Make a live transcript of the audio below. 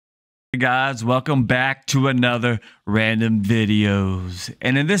Hey guys, welcome back to another random videos.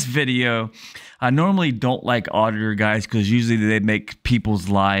 And in this video, I normally don't like Auditor guys because usually they make people's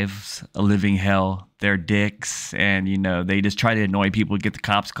lives a living hell. They're dicks and you know they just try to annoy people, get the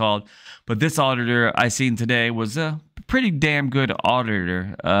cops called. But this Auditor I seen today was a pretty damn good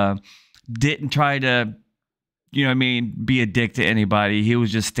Auditor. Didn't try to, you know what I mean, be a dick to anybody. He was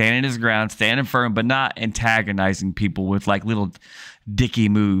just standing his ground, standing firm, but not antagonizing people with like little dicky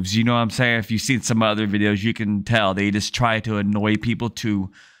moves. You know what I'm saying? If you've seen some other videos, you can tell they just try to annoy people to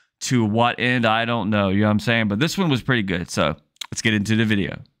what end, I don't know. You know what I'm saying? But this one was pretty good. So let's get into the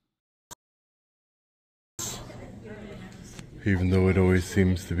video. Even though it always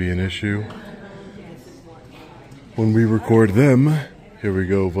seems to be an issue when we record them. Here we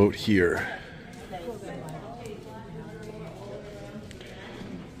go, vote here.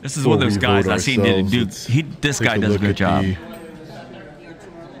 This is one of those guys I seen did do. This guy does a good job.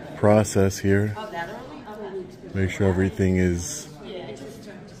 Process here. Make sure everything is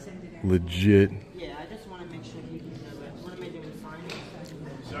legit. Yeah, I just want to make sure you can know it. What am I doing?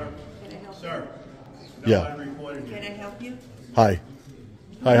 Sign? Sir. Yeah. Can I help you? Hi.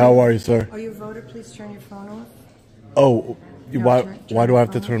 Hi, how are you, sir? Are you a voter? Please turn your phone off. Oh, why do I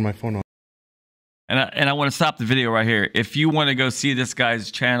have to phone turn my phone on? And I want to stop the video right here. If you want to go see this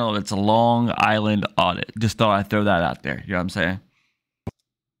guy's channel, it's a Long Island Audit. Just thought I'd throw that out there. You know what I'm saying?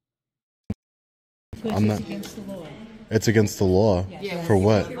 I'm not. It's against the law. It's against the law. Yes. For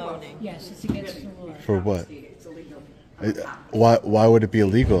what? Yes, it's against the law. For what? Why would it be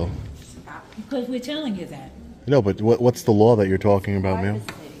illegal? Because we're telling you that. No, but what's the law that you're talking about, ma'am?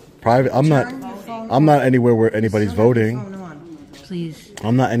 Private. I'm not anywhere where anybody's voting. Please.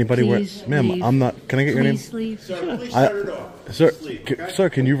 I'm not anybody Please where, ma'am. leave. I'm not. Can I get your name? Please leave. Sir,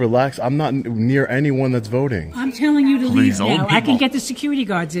 can you relax? I'm not near anyone that's voting. I'm telling you to Please, leave old now. I can people. get the security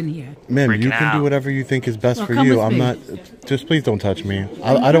guards in here. Ma'am, Freaking you can out. do whatever you think is best Well, for come you. with I'm me. not. Just please don't touch me.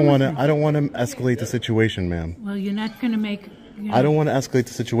 I don't want to. I don't want to escalate the situation, ma'am. Well, you're not going to make. You know, I don't want to escalate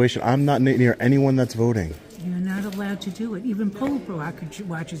the situation. I'm not near anyone that's voting. You're not allowed to do it. Even poll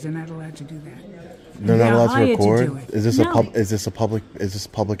watchers are not allowed to do that. They're not allowed to hired to record. do it. Is this No. Is this a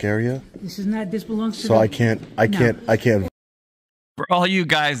public area? This is not. This belongs to. So the, I can't. For all you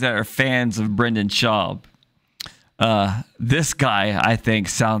guys that are fans of Brendan Schaub, this guy, I think,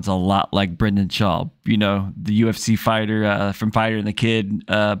 sounds a lot like Brendan Schaub. You know, the UFC fighter from Fighter and the Kid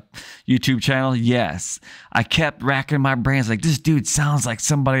YouTube channel. Yes. I kept racking my brains like, this dude sounds like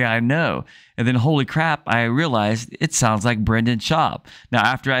somebody I know. And then, holy crap, I realized it sounds like Brendan Schaub. Now,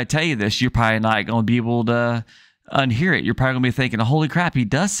 after I tell you this, you're probably not going to be able to unhear it. You're probably going to be thinking, holy crap, he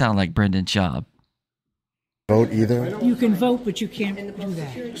does sound like Brendan Schaub. Vote either. You can vote, but you can't do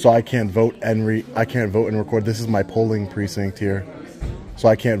that. So I can't vote and I can't vote and record. This is my polling precinct here, so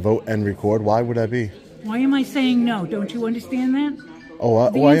I can't vote and record. Why would I be? Why am I saying no? Don't you understand that? Oh,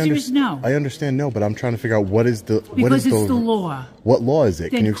 The answer is no. I understand no, but I'm trying to figure out what is the Because it's the law. What law is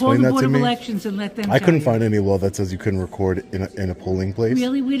it? Then Can you call explain the that Board to of me? Elections and let them I couldn't tell you. find any law that says you couldn't record in a polling place.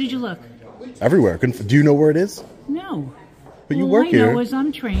 Really? Where did you look? Everywhere. Do you know where it is? No. But you All work I here. know is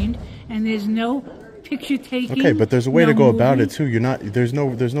I'm trained, and there's no picture taking. Okay, but there's a way no to go about moving. it too. You're not. There's no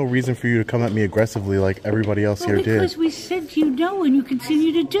reason for you to come at me aggressively like everybody else Well, here because did. we said you know, and you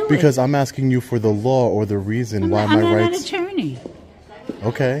continue to do it. Because I'm asking you for the law or the reason why I'm my not rights. an attorney.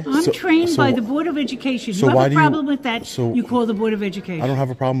 Okay. I'm trained by the Board of Education. so You why have do a you- problem with that? so- You call the Board of Education. I don't have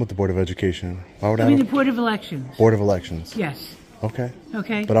a problem with the Board of Education. Why would I I mean have the Board of Elections. a Board of Elections? Yes. Okay.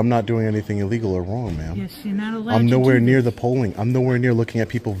 Okay. But I'm not doing anything illegal or wrong, ma'am. Yes, you're not allowed. I'm to nowhere do near this. the polling. I'm nowhere near looking at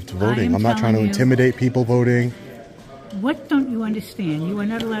people voting. am I'm not trying to telling you- intimidate people voting. What don't you understand? You are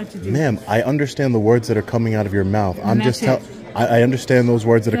not allowed to do. Ma'am, I understand the words that are coming out of your mouth. I'm that's just it. I understand those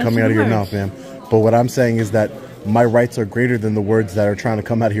words that are Those coming are out of the your words. mouth, ma'am. But what I'm saying is that my rights are greater than the words that are trying to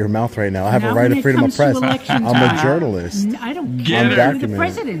come out of your mouth right now. I have a Now, right when of it freedom of comes to press. election I'm time, a journalist. I don't Get care. it. You're the Documented.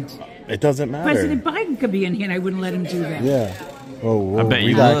 president. It doesn't matter. President Biden could be in here, and I wouldn't let him do that. Yeah. Whoa, whoa, I bet you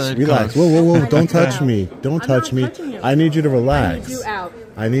relax, would, relax. 'cause- Whoa. Don't touch me. Don't I'm touch not me. touching you. I need you to relax. I need you out.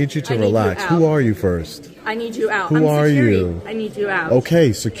 I need you to I need you relax. out. Who are you first? I need you out. Who I'm are security. you? I need you out.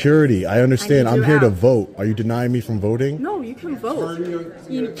 Okay, security. I understand. I need I'm you here to out. vote. Are you denying me from voting? No, you can vote.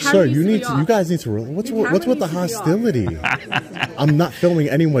 You Sir, you need to. You guys need to. What's with the needs to be hostility? I'm not filming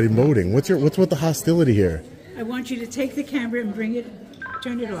anybody voting. What's with the hostility here? I want you to take the camera and bring it.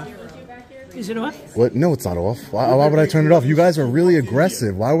 Turn it off. Is it off? What? No, it's not off. Why would I turn it off? You guys are really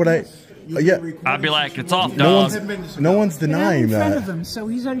aggressive. Why would I? Yeah. I'd be like, it's off, No dog. no one's But I'm denying in front of that. him, so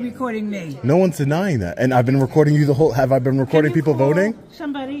he's only recording me. No one's denying that. And I've been recording you the whole. Have I been recording Can you people call voting?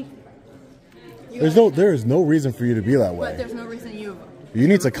 Somebody. There is no reason for you to be that But way. there's no reason you You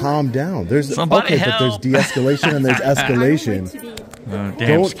need to calm down. There's Somebody okay, but there's help. de-escalation and there's escalation. Damn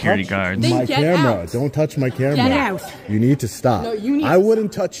Don't security touch guards. my Get camera. out. Don't touch my camera. Get out. You need to stop. No, you need I to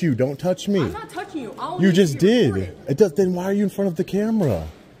wouldn't touch you. Don't touch me. I'm not touching you. I'll You make just you did. record it. It does. Then why are you in front of the camera?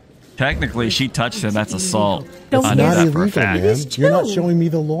 Technically, she touched him. That's assault. Don't I It's know not that for a illegal, fact. man. It's You're not true. showing me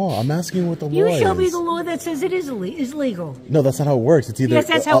the law. I'm asking you what the law You is. show me the law that says it is legal. No, that's not how it works. It's either Yes,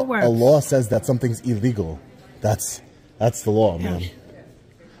 that's how it works. a law says that something's illegal. That's the law, man.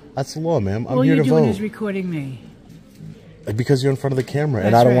 That's the law, ma'am. I'm All here you're to doing vote. is recording me. Because you're in front of the camera,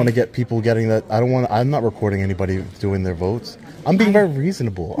 and That's I don't right. want to get people getting that. I'm not recording anybody doing their votes. I'm being very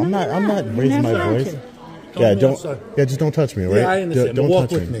reasonable. I'm not raising my never voice. to. Yeah, me don't. outside. Yeah, just don't touch me, right? Yeah, I understand, but Don't walk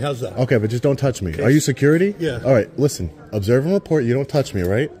touch with me. How's that? Okay, but just don't touch me. Are you security? Yeah. All right. Listen, observe and report. You don't touch me,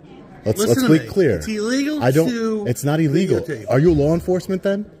 right? Let's Listen to be me. clear. It's illegal I don't. to It's not illegal. videotape. Are you law enforcement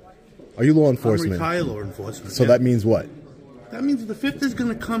then? Are you law I'm enforcement? retired law enforcement. So yeah. that means what? That means the fifth is going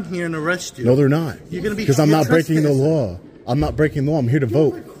to come here and arrest you. No, they're not. You're going to be because I'm you're not breaking the trespassing. law. I'm not breaking the law. I'm here to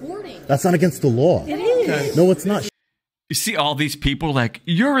vote. Recording. That's not against the law. It is. No, it's not. You see all these people like,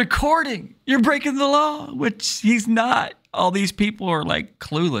 you're recording, you're breaking the law, which he's not. All these people are like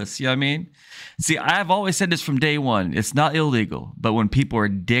clueless. You know what I mean? See, I've always said this from day one. It's not illegal, but when people are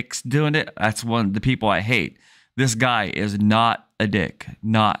dicks doing it, that's one of the people I hate. This guy is not a dick.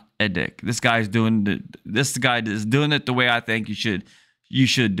 Not a dick. This guy is doing it the way I think you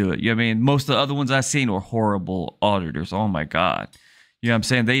should do it. You know what I mean? Most of the other ones I've seen were horrible auditors. Oh my God. You know what I'm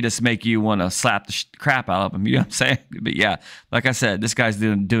saying? They just make you want to slap the crap out of them. You know what I'm saying? But yeah, like I said, this guy's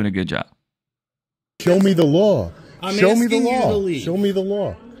doing a good job. Show me the law. I'm Show me the asking you law. to leave. Show me the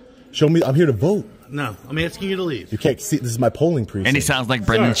law. Show me. I'm here to vote. No, I'm asking you to leave. You can't see. This is my polling precinct. And he sounds like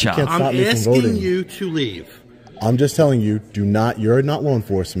Brendan Sir, Schaub. can't- I'm Stop me from asking voting. you to leave. I'm just telling you. Do not. You're not law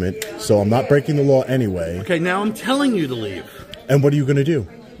enforcement, so I'm not breaking the law anyway. Okay, now I'm telling you to leave. And what are you going to do?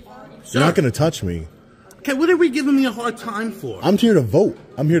 Sir. You're not going to touch me. Okay, what are we giving me a hard time for? I'm here to vote.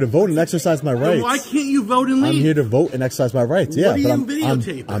 I'm here to vote and exercise my Then rights. why can't you vote and leave? I'm here to vote and exercise my rights. Yeah, What are but you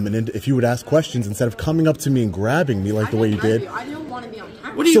videotaping? I'm if you would ask questions instead of coming up to me and grabbing me like the way you did. I don't want to be on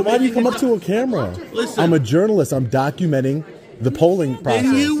camera. What are you So why do you making come up it to a camera? Listen. I'm a journalist. I'm documenting the polling process.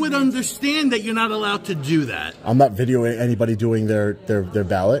 Then you would understand that you're not allowed to do that. I'm not videoing anybody doing their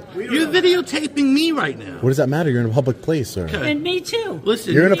ballot. You're videotaping me right now. What does that matter? You're in a public place, sir. Okay. And me too.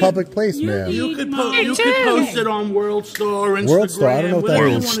 Listen, You're in a you- public place, You man. need- You could, Me you too. could post it on World Star, Instagram, World Star, I don't know what that whatever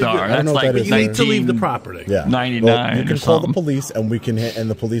you World wanna Star. do. I don't That's know what like that But is, you need to leave the 19 property. Yeah. 99 Well, you or can call the something. police, and we can and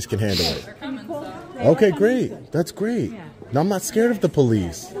the police can handle it. Okay, great. That's great. Now, I'm not scared of the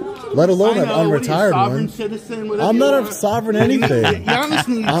police, let alone I an know, what are you, unretired sovereign one. citizen, whatever I'm you not a want. sovereign anything. Giannis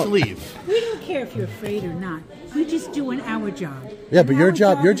needs to leave. We don't care if you're afraid or not. We're just doing our job. Yeah, but And your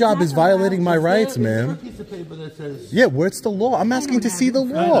our job not is violating my allowed to- rights, Is there a man. piece of paper that says? Yeah, where's the law? I'm asking to see the I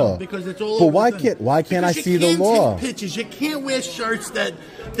know, law. because it's all But over why the thing. can't I Because see you the can't law? Take pictures. You can't wear shirts that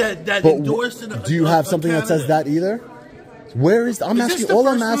But endorse it. do you have something that says that either? Where is I'm Is this asking the all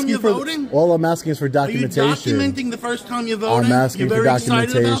first I'm time asking you're for voting? all I'm asking is for Are you documentation. documenting the first time you're voting? I'm asking You're for very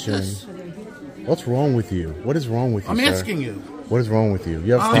excited about documentation. this? What's wrong with you? What is wrong with you, I'm sir? asking you. What is wrong with you?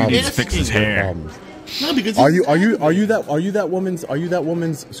 You have I'm problems. needs to fix his asking you. hair. Problems. No, because Are this you is are you happening. are you that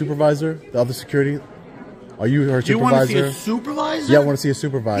woman's supervisor? The other security? Are you her Do you want to see supervisor? a supervisor? Yeah, I want to see a He's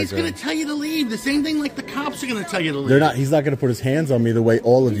supervisor. going to tell you to leave. The same thing like the cops are going to tell you to leave. They're not. He's not going to put his hands on me the way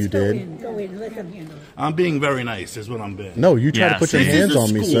all of you Go did. in, go in, let them handle it. I'm being very nice, is what I'm being. No, you try Yeah, to put your see. This is hands a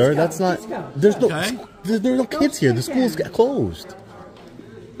on me, school. sir. Let's That's not. Let's go. There's no. Okay. There's no kids here. The school's closed.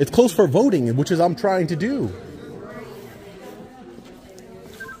 It's closed for voting, which is I'm trying to do.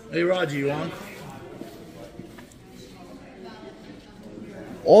 Hey, Roger, you on?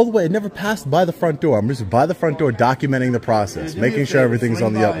 All the way. It never passed by the front door. I'm just by the front door documenting the process, making sure everything's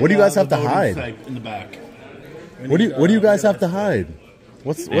on the up. What do you guys have to hide? In the back. What do you guys have to hide?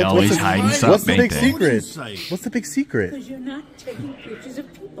 What's always the, hiding what's the something, big ain't they? secret? What's the big secret? Because you're not taking pictures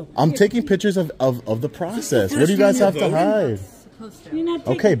of people. I'm taking pictures of the process. What do you guys have to hide? You're not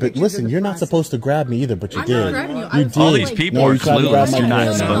taking Okay, but pictures listen, of the you're not process. supposed to grab me either, but you I'm did. not grabbing you. You did. All these people are you tried to grab clueless. my You're not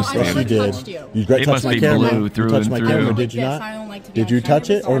camera. supposed to. Yes, you did. touched you. You They touched must my be camera. blue You through touched and my through. camera, did you Yes, not? I don't like to be Did on you camera. touch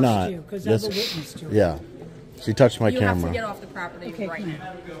it or Asked not? you, 'cause I'm Yes. a witness to it. Yeah. She touched my You have to get camera. off the property Okay, right come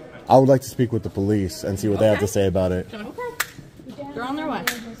now. I would like to speak with the police and see what they have to say about it. Okay. They're on their way.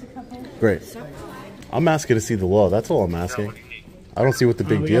 Great. I'm asking to see the law. That's all I'm asking. I don't see what the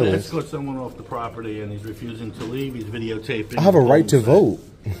big We deal gotta is. escort someone off the property, and he's refusing to leave. He's videotaping. I have a right to vote.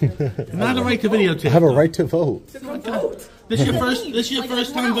 Not a right to videotape. I have a right to vote. This your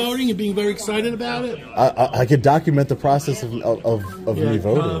first time voting and being very excited about it? I could document the process of me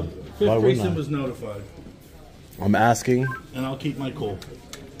voting. Why Fifth wouldn't precinct I? was notified. I'm asking. and I'll keep my cool.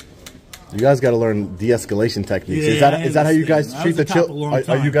 You guys got to learn de-escalation techniques. Yeah, is that how you guys I treat was the a cop a children? long Are you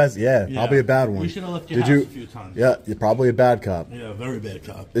time. guys? Yeah, Yeah. probably a bad one. We should have left your house a few times. Yeah, you're probably a bad cop. Yeah, very bad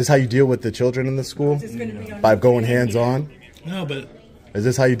cop. This is how you deal with the children in the school? By going hands on? No, but Is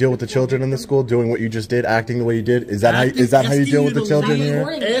this how you deal with the children in the school? Doing what you just did, acting the way you did? Is that how you deal with the children here?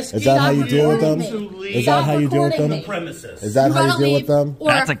 Is that how you deal with them? Is that how you deal with them? premises. Is that how you deal with them?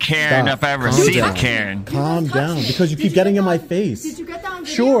 That's a Karen Stop. if I ever Calm seen a down. Karen. Calm down, because you keep getting in my face. Did you get that on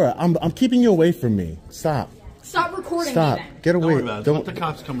video? Sure, I'm keeping you away from me. Stop. Stop recording Stop. me then. Get Don't away. worry about it. Let the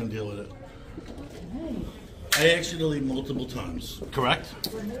cops come and deal with it. I asked you to leave multiple times, correct?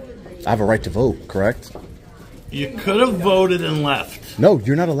 I have a right to vote, correct? You could have voted and left. No,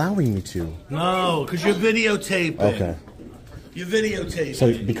 you're not allowing me to. No, because you're videotaping. Okay. You're videotaping.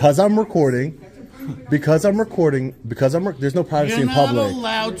 So because I'm recording, there's no privacy You're in not public.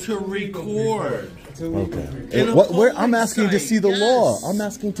 allowed to record. Okay. In a I'm polling asking to site, see the yes. law. I'm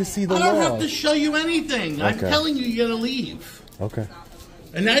asking to see the I don't law. have to show you anything. I'm Okay. telling you, you gotta leave. Okay.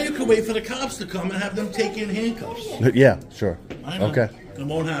 And now you can wait for the cops to come and have them take you in handcuffs. Yeah, sure. I know. Okay. It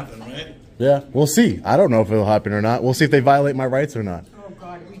won't happen, right? Yeah, we'll see. I don't know if it'll happen or not. We'll see if they violate my rights or not.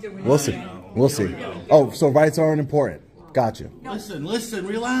 We'll see. We'll see. Oh, so rights aren't important. Gotcha. Listen,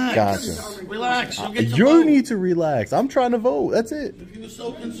 relax. Gotcha. Relax. You'll get to You vote. need to relax. I'm trying to vote. That's it. If you were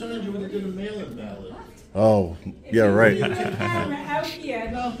so concerned, you would have did a mail-in ballot. Oh, yeah, right. Out here,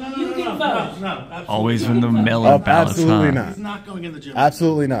 you No, can vote. absolutely Always not. when the mail-in ballots, absolutely huh? not. He's not going in the gym.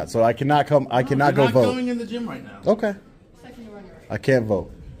 Absolutely not. So I cannot come. I cannot go You're not vote. going in the gym right now. Okay. I can't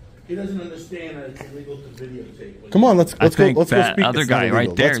vote. He doesn't understand that it's illegal to videotape. Come on, let's I go. think Let's go that speak. other It's not guy right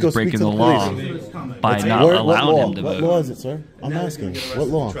illegal. there Let's is go speak breaking to the the law police. by not What allowing law? him to What vote. law is it, sir? I'm asking. What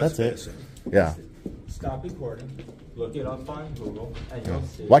law? That's it. Yeah. Stop recording. Look it up on Google, and you'll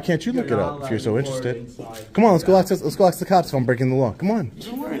see. Why can't you look it up if you're so interested? Come on, let's go ask the cops if I'm breaking the law. Come on.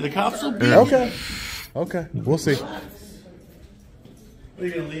 Don't worry, the cops will be Okay. Okay. We'll see. Are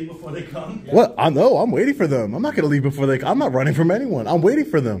you going to leave before they come? What? I know. I'm waiting for them. I'm not going to leave before they. I'm not running from anyone. I'm waiting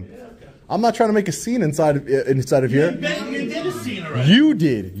for them. I'm not trying to make a scene inside of here. You did a scene already. You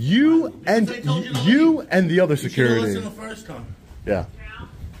did. You and I told you to you and the other You should have security. listened the first time. Yeah.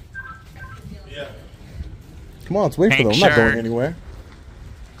 Yeah. Come on, let's wait for them. I'm Pink not going shirt. anywhere.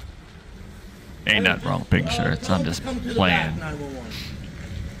 Ain't nothing wrong with pink shirts. I'm just Come to the playing. back, 911.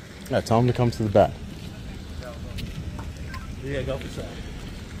 Yeah, tell them to come to the back. Yeah, go for that.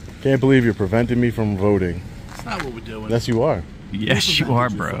 Can't believe you're preventing me from voting. That's not what we're doing. Yes, you are. Yes, you are,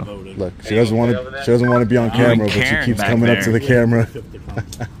 bro. Look, she doesn't want to. She doesn't want to be on camera, but she Karen keeps back coming up there. to the camera.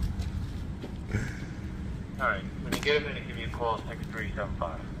 All right. When you get a minute, give me a call.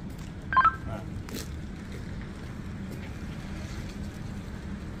 6375.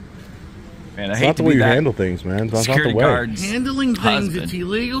 Man, I It's hate not to the way be you that handle things, man. That's not the security way. guard's Handling things, husband. it's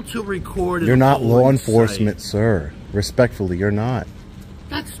illegal to record. in You're a not law polling enforcement, site. sir. Respectfully, you're not.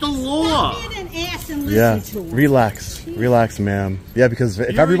 That's the law. Stand and ask and Yeah, listen to him. relax, ma'am. Yeah, because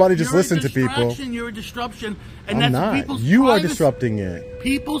if everybody just listened to people, You're a disruption, and I'm that's not. people's You are privacy. disrupting it.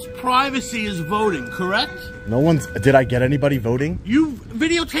 People's privacy is voting, correct? No one's. Did I get anybody voting? You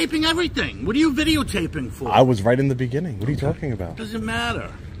videotaping everything. What are you videotaping for? I was right in the beginning. What are you talking about? Doesn't matter.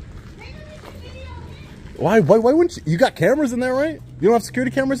 Why wouldn't you? You got cameras in there, right? You don't have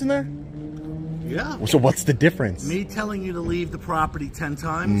security cameras in there? Yeah. So what's the difference? Me telling you to leave the property 10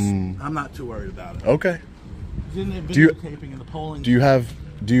 times, I'm not too worried about it. Okay. He's in there Do you- videotaping in the polling. Do you have?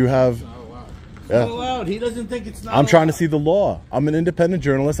 Not Yeah. allowed. He doesn't think it's not I'm trying to allowed. see the law. I'm an independent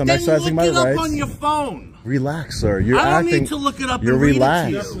journalist. I'm Then exercising look my it up rights. on your phone. Relax, sir. You're I don't acting. need to look it up You're and read it to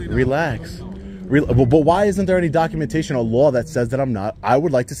relaxed. you. Relax. But why isn't there any documentation or law that says that I'm not? I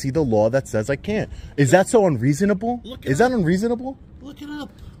would like to see the law that says I can't. Is that so unreasonable? Look it Is that up. unreasonable? Look it up.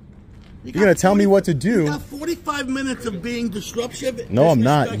 You're gonna tell me what to do? You got 45 minutes of being disruptive. No, I'm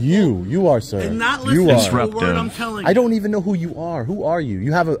not. disrespectful, You are, sir. And not You listening are. to the word Disruptive. I'm telling you. I don't even know who you are. Who are you?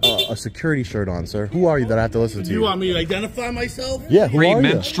 You have a security shirt on, sir. Who are you that I have to listen to? Do you want me to identify myself? Yeah, who are you?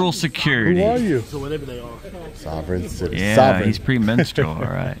 Premenstrual security. Who are you? So whatever they are. Sovereign citizen. Yeah, Sovereign. he's premenstrual. All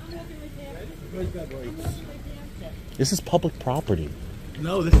right. This is public property.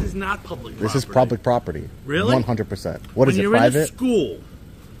 No, this is not public property. This is public property. Really? 100%. What is When it, you're in a private? school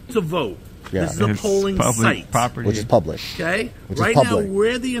to vote, Yeah. this is a It's polling public site. property. Which is public. Okay? Which is right public. now,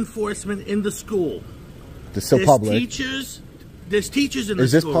 we're the enforcement in the school. It's still There's public. There's teachers in the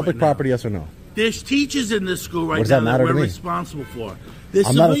Is this school public right now. property, yes or no? There's teachers in this school right does now that matter we're to me? responsible for. There's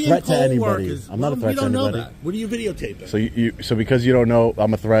I'm not a civilian threat to poll anybody. workers. I'm not a Well, threat we to don't know anybody. that. What are you videotaping? So because you don't know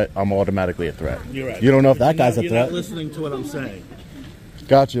I'm a threat, I'm automatically a threat. You're right. You don't know if that You're guy's not- a You're not threat. listening to what I'm saying.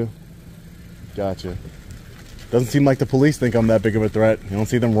 Gotcha. Gotcha. Doesn't seem like the police think I'm that big of a threat. You don't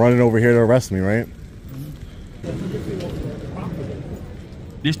see them running over here to arrest me, right?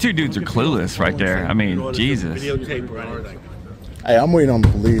 These two dudes are clueless right there. I mean, Jesus. Videotape or anything. Hey, I'm waiting on the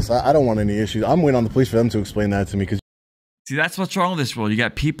police. I don't want any issues. I'm waiting on the police for them to explain that to me. Cause See, that's what's wrong with this world. You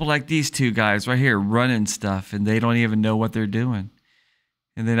got people like these two guys right here running stuff, and they don't even know what they're doing.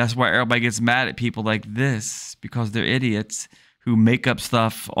 And then that's why everybody gets mad at people like this, because they're idiots who make up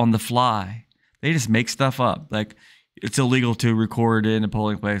stuff on the fly. They just make stuff up. Like, it's illegal to record in a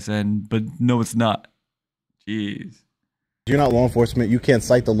polling place, but no, it's not. Jeez. you're not law enforcement. You can't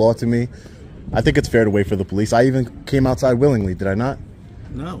cite the law to me. I think it's fair to wait for the police. I even came outside willingly, did I not?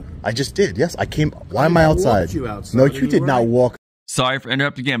 No. I just did. Yes, I came. Why am I outside? No, you did not walk. Sorry for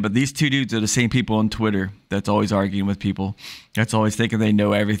interrupting again, but these two dudes are the same people on Twitter that's always arguing with people. That's always thinking they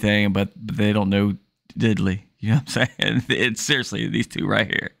know everything, but they don't know diddly. You know what I'm saying? It's seriously these two right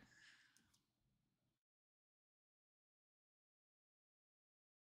here.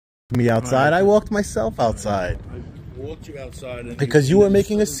 Me outside. I walked myself outside. I walked you outside. And because you were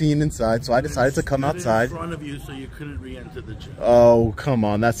making a scene inside, so I decided to come outside. In front of you so you couldn't re-enter the gym. Oh, come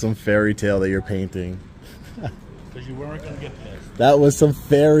on. That's some fairy tale that you're painting. Because you weren't going to get past. That was some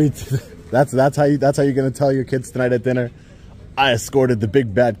fairy that's how you're going to tell your kids tonight at dinner. I escorted the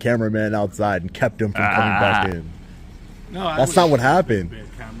big bad cameraman outside and kept him from coming back in. No, that's not what happened. Bad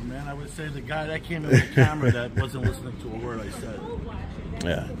cameraman. I would say the guy that came in with the camera that wasn't listening to a word I said.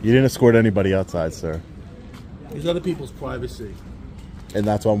 Yeah, you didn't escort anybody outside, sir. These other people's privacy. And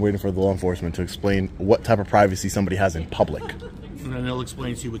that's why I'm waiting for the law enforcement to explain what type of privacy somebody has in public. And then they'll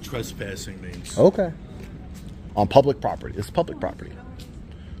explain to you what trespassing means. Okay. On public property. It's public property.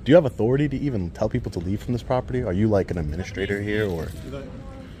 Do you have authority to even tell people to leave from this property? Are you like an administrator here, or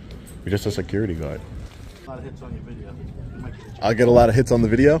you're just a security guard? A lot of hits on your video. I'll get a lot of hits on the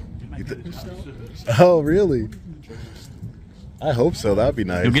video? Oh, really? I hope so. That would be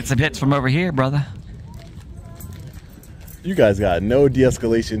nice. You'll get some hits from over here, brother. You guys got no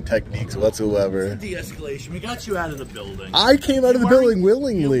de-escalation techniques whatsoever. De-escalation. We got you out of the building. I came out of the building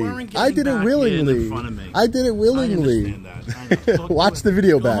willingly. I did it willingly. I did it willingly. Watch the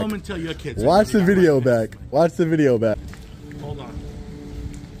video back. Watch the video back. Watch the video back. Hold on.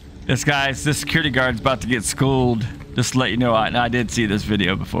 This security guard's about to get schooled. Just to let you know, I did see this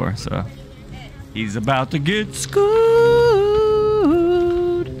video before, so he's about to get schooled.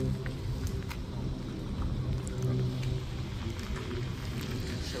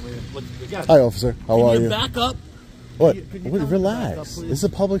 Hi, officer. How are you? Back up. What? Relax. This is a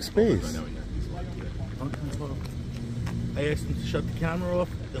public space. I asked him to shut the camera off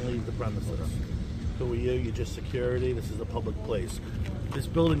and leave the premises. Who are you? You're just security. This is a public place. This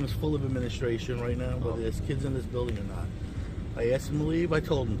building is full of administration right now, whether there's kids in this building or not. I asked him to leave. I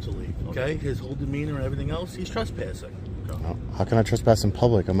told him to leave. Okay? His whole demeanor and everything else, he's trespassing. How can I trespass in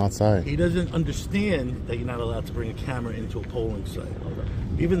public? I'm outside. He doesn't understand that you're not allowed to bring a camera into a polling site.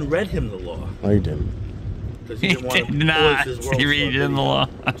 You even read him the law. No, you didn't. Because he didn't want to not. his world He read it in the law.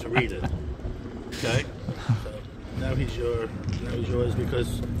 to read it. Okay? So now he's yours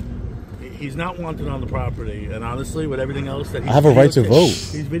because he's not wanted on the property. And honestly, with everything else that I have a right to vote.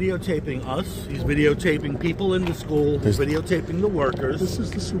 He's videotaping us. He's videotaping people in the school. He's videotaping the workers. This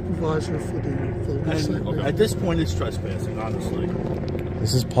is the supervisor for the voting site. At this point, it's trespassing, honestly.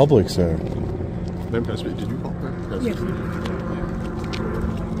 This is public, sir. Did you call her? Yes.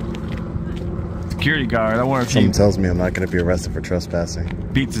 Security guard, I wonder if Someone he tells me I'm not going to be arrested for trespassing.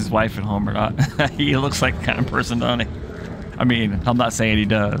 beats his wife at home or not. He looks like the kind of person, doesn't he? I mean, I'm not saying he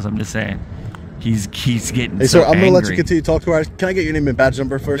does. I'm just saying he's getting Hey, so sir, I'm going to let you angry. continue to talk to her. Can I get your name and badge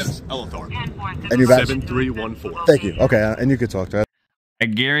number first? Yes, Auditor. And your badge? 7314. Thank you. Okay, and you can talk to her. I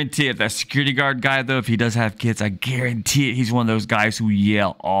guarantee it. That security guard guy, though, if he does have kids, I guarantee it, he's one of those guys who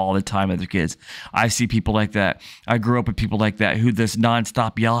yell all the time at their kids. I see people like that. I grew up with people like that who just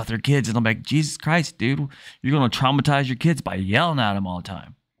nonstop yell at their kids. And I'm like, Jesus Christ, dude, you're going to traumatize your kids by yelling at them all the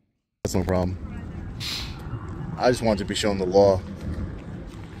time. That's no problem. I just wanted to be shown the law.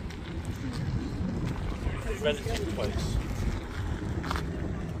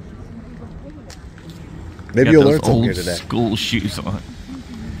 Maybe Got you'll those learn something old here today. school shoes on.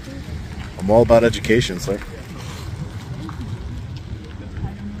 I'm all about education, sir.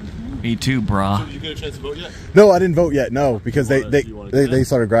 Me too, brah. Did you get a chance to vote yet? No, I didn't vote yet. No, because they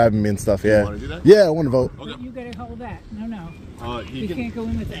started grabbing me and stuff. Yeah. You wanna do that? Yeah, I want to vote. Okay. You gotta hold that. No. You You can, can't go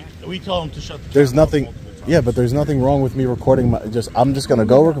in with that. We told him to shut the There's camera off nothing. multiple times. Yeah, but there's nothing wrong with me recording my. I'm just gonna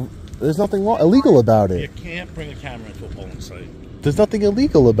go. There's nothing wrong, illegal about You it. can't bring a camera into a polling site. There's nothing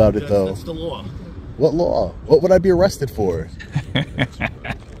illegal about it, though. That's the law. What law? What would I be arrested for? Let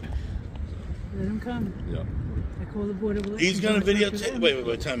him come. yeah. call the board of elections. He's gonna I'll talk to videotape. them.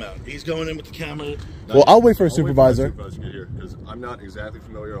 Wait, time out. He's going in with the camera. Well, I'll wait for a supervisor. Because I'm not exactly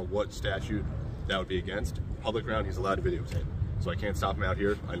familiar on what statute that would be against. Public ground, he's allowed to videotape. So I can't stop him out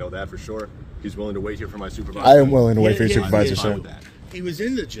here. I know that for sure. He's willing to wait here for my supervisor. I am willing to wait for your Yeah, supervisor, yeah, sir. with that. He was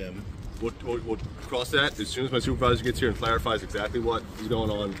in the gym. We'll cross that as soon as my supervisor gets here and clarifies exactly what is going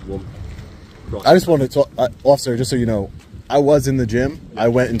on. We'll cross I just want to talk, officer, just so you know, I was in the gym. I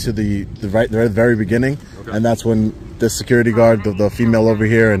went into the very beginning, and that's when the security guard, the female over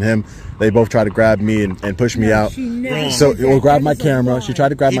here, and him, they both tried to grab me and push me out. She never So did we'll that. grab my That is a camera. lie. She tried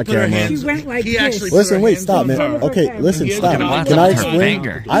to grab my He put her camera. hands- She went like he this. actually put Listen, her wait, hands stop, on man. her. Okay, listen, He stop. had Can I her explain?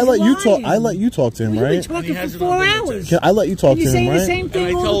 finger. I let you talk. lying. I let you talk to him, You've been right? talking has for it 4 on hours. I let you talk And to you're him, saying the right? same And I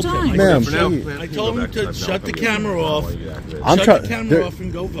thing all told the him, time. Ma'am, For now, please. man, I can told go him back to my shut the mouth. camera off. I'm Shut trying. the camera off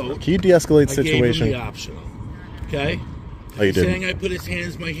and go vote. Can you de-escalate the I gave him the situation? optional. Okay? Oh, you Saying didn't. I put his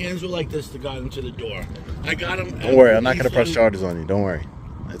hands, my hands were like this to got him to the door. I got him. Don't worry, I'm not going to press charges on you. Don't worry.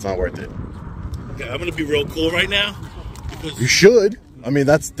 It's not worth it. Okay, I'm going to be real cool right now. Because You should. I mean,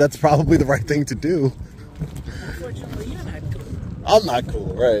 that's probably the right thing to do. Unfortunately, you're not good. I'm not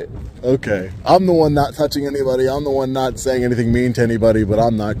cool, right? Okay. I'm the one not touching anybody. I'm the one not saying anything mean to anybody, but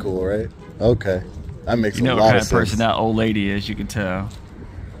I'm not cool, right? Okay. That makes You know a what lot kind of of sense. person that old lady is, you can tell.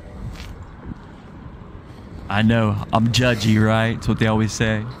 I know. I'm judgy, right? That's what they always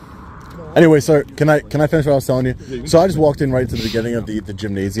say. Anyway, sir, can I finish what I was telling you? So I just walked in right to the beginning of the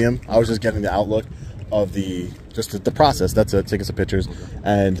gymnasium. I was just getting the outlook of the process. That's it. Taking some pictures,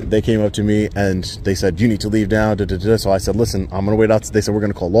 and they came up to me and they said, "You need to leave now." So I said, "Listen, I'm gonna wait out." They said, "We're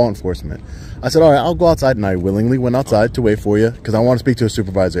gonna call law enforcement." I said, "All right, I'll go outside," and I willingly went outside to wait for you because I want to speak to a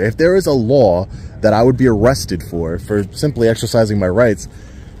supervisor. If there is a law that I would be arrested for simply exercising my rights,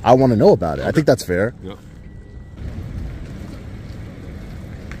 I want to know about it. I think that's fair. Yep.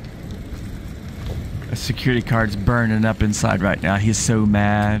 A security card's burning up inside right now. He's so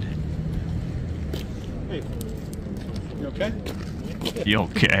mad. Hey, you okay? You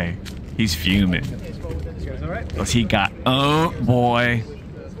okay? He's fuming. Cause he got, oh boy.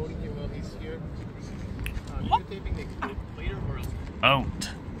 Owned.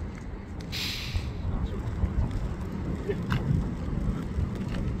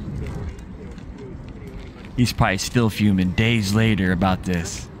 He's probably still fuming days later about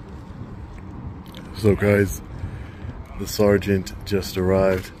this. So guys, the sergeant just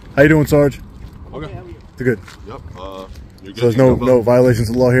arrived. How you doing, Sarge? Okay. Good. Yep. You're good. So there's You can go no vote. violations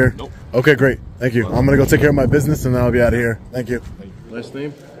of law here? Nope. Okay, great. Thank you. I'm gonna go take care of my business and then I'll be out of here. Thank you. Last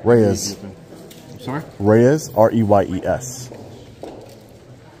name? Reyes. I'm sorry? Reyes, R-E-Y-E-S.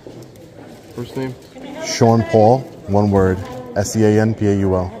 First name? Sean Paul, one word,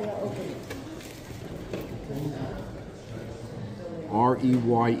 S-E-A-N-P-A-U-L.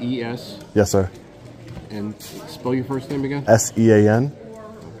 R-E-Y-E-S. Yes, sir. And spell your first name again? S-E-A-N-P-A-U-L.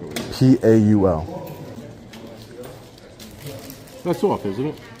 That's off, isn't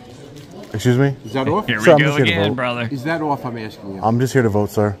it? Excuse me? Is that off? Here we Sir, I'm go just here to again, vote. brother. Is that off, I'm asking you? I'm just here to vote,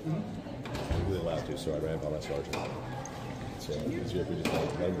 sir. I'm really allowed to, so I ran by my sergeant. So it's here if we just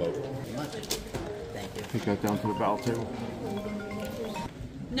let him vote. Take that down to the ballot table.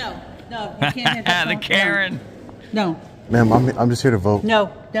 No, no, you can't have that The phone. Karen. No, Ma'am, I'm just here to vote.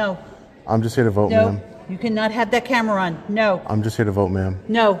 no, no, I'm just here to vote, no. ma'am. You cannot have that camera on. No, I'm just here to vote, ma'am.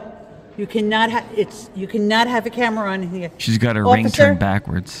 no. You cannot have you cannot have a camera on here. She's got her ring Officer? turned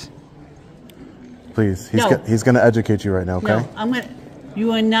backwards. Please, No. he's gonna educate you right now, okay? No, I'm gonna.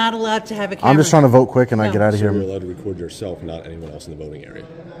 You are not allowed to have a camera. I'm just trying to vote quick and I No. get out of So you're here. allowed to record yourself, not anyone else in the voting area.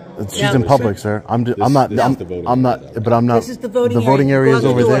 She's No. in public, sir. I'm not. This is the voting I'm area, not. though. But I'm not. This is the voting The voting area. area is Go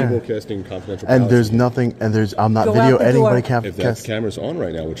out over the door. there. Casting confidential And ballots. there's nothing. And there's. I'm not Go video out the anybody. door. Can't. If that camera's on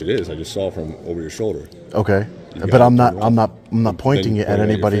right now, which it is, I just saw from over your shoulder. Okay. You But gotta I'm not. turn I'm around. not. I'm not pointing Then it at point it at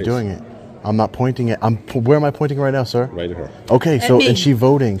your anybody face. doing it. I'm not pointing it. Where am I pointing right now, sir? Right at her. Okay. So me. and she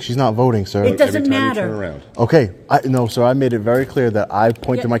voting. She's not voting, sir. It doesn't Every time matter. You turn around. Okay. No, sir. I made it very clear that I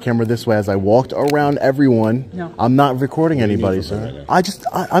pointed Yeah. my camera this way as I walked around everyone. No. I'm not recording anybody, need to vote sir.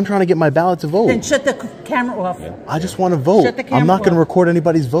 right now? I'm trying to get my ballot to vote. Then shut the camera off. I just want to vote. Shut the I'm not camera going to off. record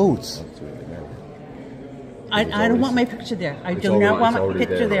anybody's votes. I don't want my picture there. I do already- not want it's my already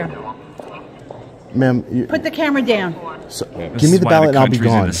picture there. there. Ma'am, Put the camera down. This give me is the why ballot and I'll be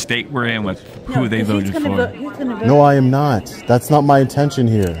country's in gone. the state we're in with No, who they 'cause voted he's gonna for. vote. He's gonna vote. No, I am not. That's not my intention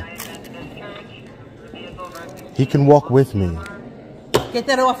here. He can walk with me. Get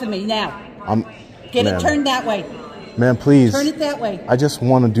that off of me now. Get Ma'am. it turned that way. Ma'am, please. Turn it that way. I just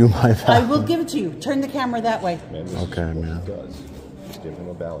want to do my I ballot. will give it to you. Turn the camera that way. Man, this Okay, is what man. he does. Just give him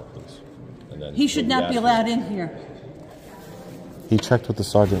a ballot, please. And then He should when not be ask allowed in here. He checked with the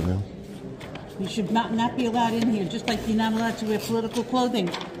sergeant, ma'am. You should not be allowed in here, just like you're not allowed to wear political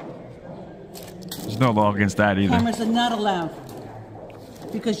clothing. There's no law against that either. Cameras are not allowed.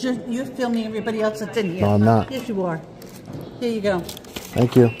 Because you're filming everybody else that's in here. No, I'm not. Yes, you are. Here you go.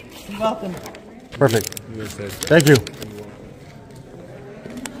 Thank you. You're welcome. Perfect. Thank you.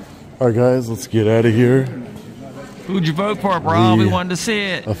 All right, guys, let's get out of here. Who'd you vote for, bro? We wanted to see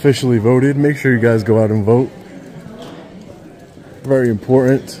it. Officially voted. Make sure you guys go out and vote. Very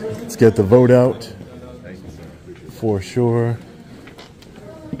important. Let's get the vote out. For sure.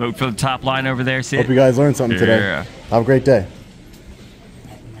 Vote for the top line over there, Sid. Hope you guys learned something today. Have a great day.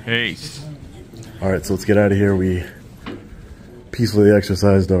 Peace. All right, so let's get out of here. We peacefully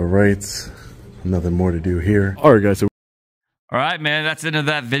exercised our rights. Nothing more to do here. All right, guys. So all right, man. That's the end of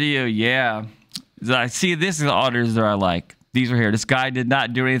that video. Yeah. I see this is the auditors that I like. These are here. This guy did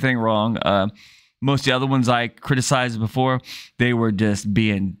not do anything wrong. Most of the other ones I criticized before, they were just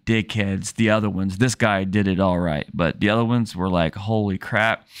being dickheads. The other ones, this guy did it all right. But the other ones were like, holy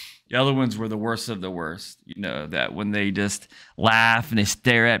crap. The other ones were the worst of the worst. You know, that when they just laugh and they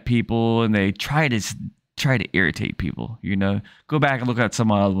stare at people and they try to irritate people, you know. Go back and look at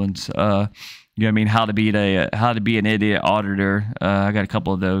some other ones. You know what I mean? How to be an idiot auditor. I got a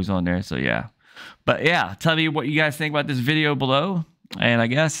couple of those on there, so yeah. But yeah, tell me what you guys think about this video below. And I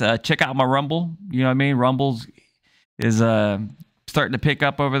guess check out my Rumble. You know what I mean? Rumbles is starting to pick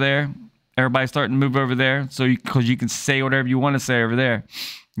up over there. Everybody's starting to move over there. So because you can say whatever you want to say over there.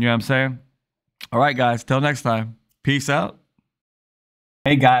 You know what I'm saying? All right, guys. Till next time. Peace out.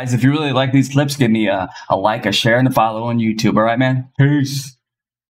 Hey, guys. If you really like these clips, give me a like, a share, and a follow on YouTube. All right, man? Peace.